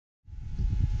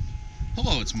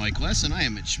Hello, it's Mike Lesson. I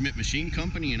am at Schmidt Machine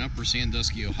Company in Upper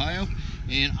Sandusky, Ohio,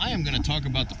 and I am going to talk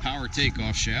about the power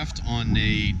takeoff shaft on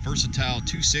a Versatile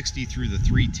 260 through the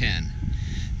 310.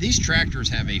 These tractors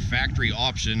have a factory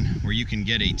option where you can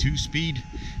get a 2-speed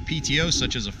PTO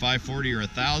such as a 540 or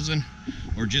 1000,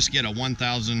 or just get a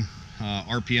 1000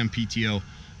 RPM PTO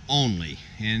only.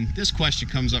 And this question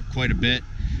comes up quite a bit.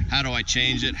 How do I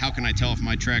change it? How can I tell if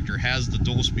my tractor has the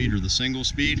dual speed or the single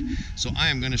speed? So I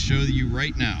am going to show you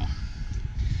right now.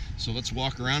 So let's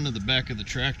walk around to the back of the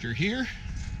tractor here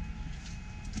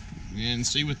and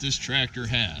see what this tractor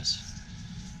has.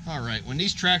 Alright, when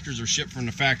these tractors are shipped from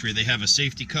the factory, they have a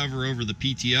safety cover over the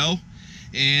PTO,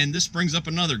 and this brings up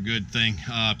another good thing.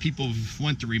 People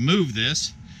went to remove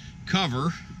this cover,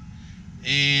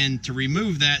 and to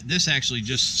remove that, this actually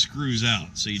just screws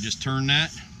out. So you just turn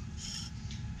that.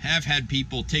 Have had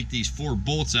people take these 4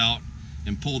 bolts out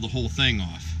and pull the whole thing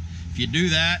off. If you do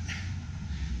that,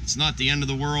 it's not the end of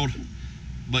the world,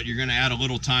 but you're going to add a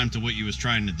little time to what you was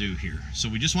trying to do here. So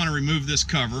we just want to remove this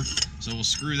cover. So we'll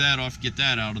screw that off, get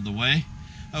that out of the way.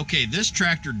 Okay, this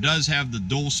tractor does have the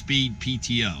dual speed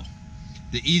PTO.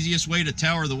 The easiest way to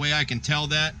tell, or the way I can tell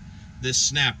that, this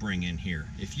snap ring in here.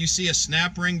 If you see a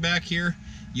snap ring back here,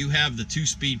 you have the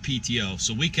 2-speed PTO.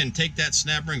 So we can take that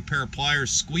snap ring, pair of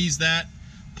pliers, squeeze that,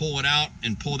 pull it out,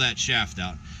 and pull that shaft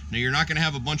out. Now you're not going to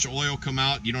have a bunch of oil come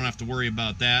out. You don't have to worry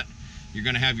about that. You're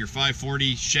going to have your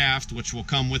 540 shaft, which will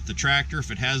come with the tractor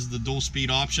if it has the dual speed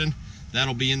option.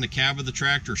 That'll be in the cab of the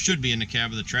tractor, should be in the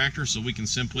cab of the tractor, so we can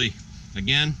simply,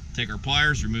 again, take our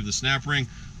pliers, remove the snap ring,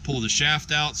 pull the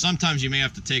shaft out. Sometimes you may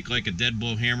have to take like a dead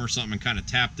blow hammer or something and kind of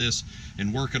tap this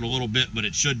and work it a little bit, but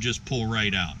it should just pull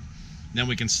right out. Then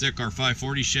we can stick our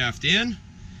 540 shaft in.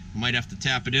 We might have to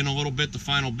tap it in a little bit, the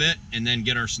final bit, and then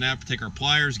get our take our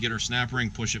pliers, get our snap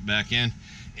ring, push it back in.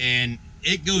 And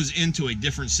it goes into a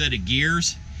different set of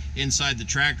gears inside the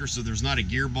tractor, so there's not a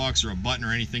gearbox or a button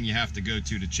or anything you have to go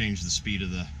to change the speed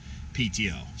of the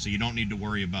PTO. So you don't need to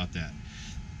worry about that.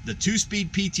 The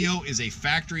 2-speed PTO is a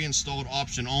factory installed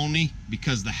option only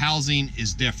because the housing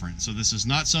is different. So this is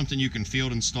not something you can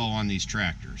field install on these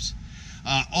tractors.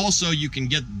 Also, you can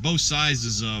get both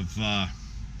sizes of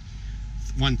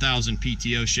 1000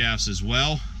 PTO shafts as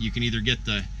well. You can either get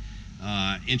the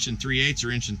 1 3/8 or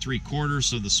 1 3/4,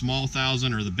 so the small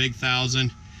 1000 or the big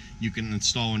 1000 you can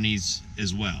install in these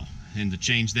as well. And to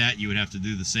change that, you would have to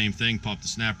do the same thing, pop the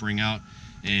snap ring out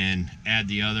and add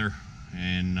the other,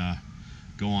 and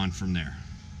go on from there.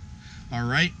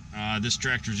 Alright, this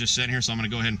tractor is just sitting here, so I'm going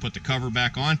to go ahead and put the cover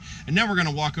back on, and then we're going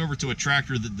to walk over to a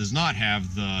tractor that does not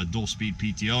have the dual speed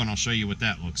PTO, and I'll show you what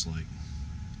that looks like.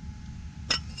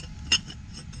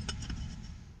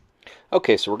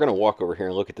 Okay, so we're going to walk over here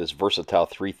and look at this Versatile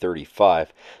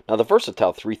 335. Now the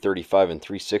Versatile 335 and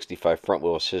 365 front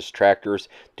wheel assist tractors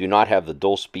do not have the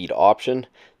dual speed option.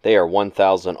 They are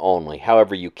 1000 only.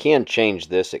 However, you can change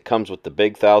this. It comes with the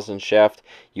big 1000 shaft.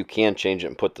 You can change it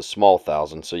and put the small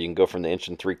 1000. So you can go from the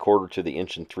 1 3/4 to the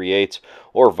 1 3/8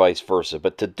 or vice versa.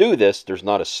 But to do this, there's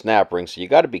not a snap ring, so you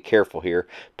got to be careful here.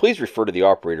 Please refer to the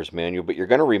operator's manual, but you're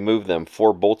going to remove them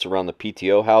 4 bolts around the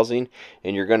PTO housing,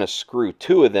 and you're going to screw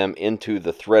 2 of them into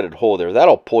the threaded hole there.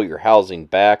 That'll pull your housing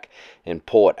back and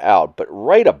pull it out. But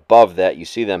right above that, you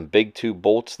see them big 2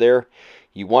 bolts there.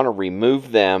 You want to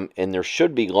remove them, and there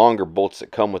should be longer bolts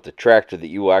that come with the tractor that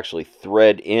you will actually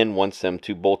thread in once them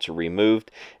 2 bolts are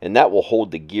removed, and that will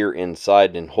hold the gear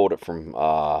inside and hold it from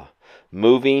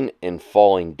moving and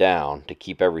falling down to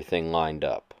keep everything lined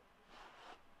up.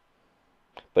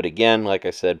 But again, like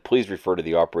I said, please refer to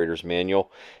the operator's manual,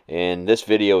 and this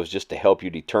video is just to help you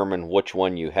determine which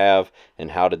one you have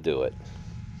and how to do it.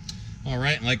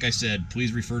 Alright, like I said,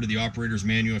 please refer to the operator's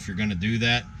manual if you're going to do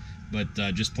that. But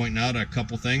just pointing out a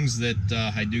couple things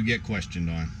that I do get questioned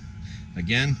on.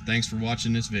 Again, thanks for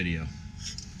watching this video.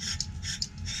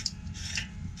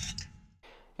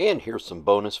 And here's some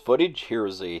bonus footage. Here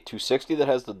is a 260 that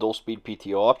has the dual speed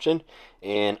PTO option.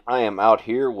 And I am out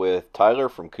here with Tyler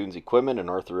from Coons Equipment in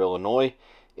Arthur, Illinois.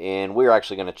 And we're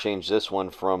actually going to change this one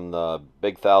from the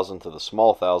big 1000 to the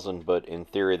small 1000. But in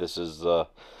theory, this is the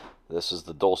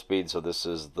dual speed, so this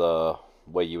is the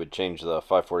way you would change the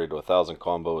 540 to 1000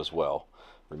 combo as well.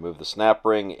 Remove the snap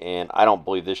ring, and I don't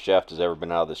believe this shaft has ever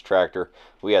been out of this tractor.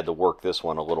 We had to work this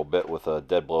one a little bit with a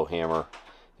dead blow hammer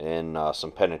and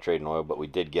some penetrating oil, but we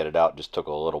did get it out. Just took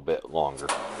a little bit longer.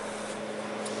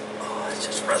 Oh, it's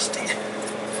just rusty.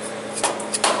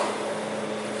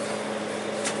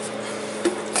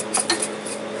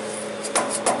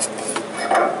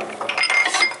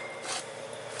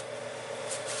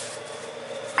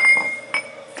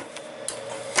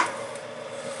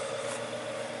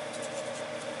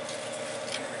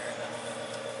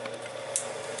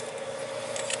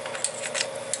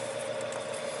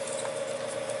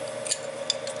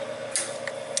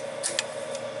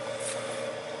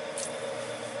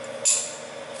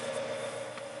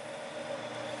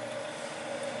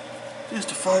 Just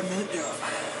a 5-minute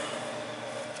job.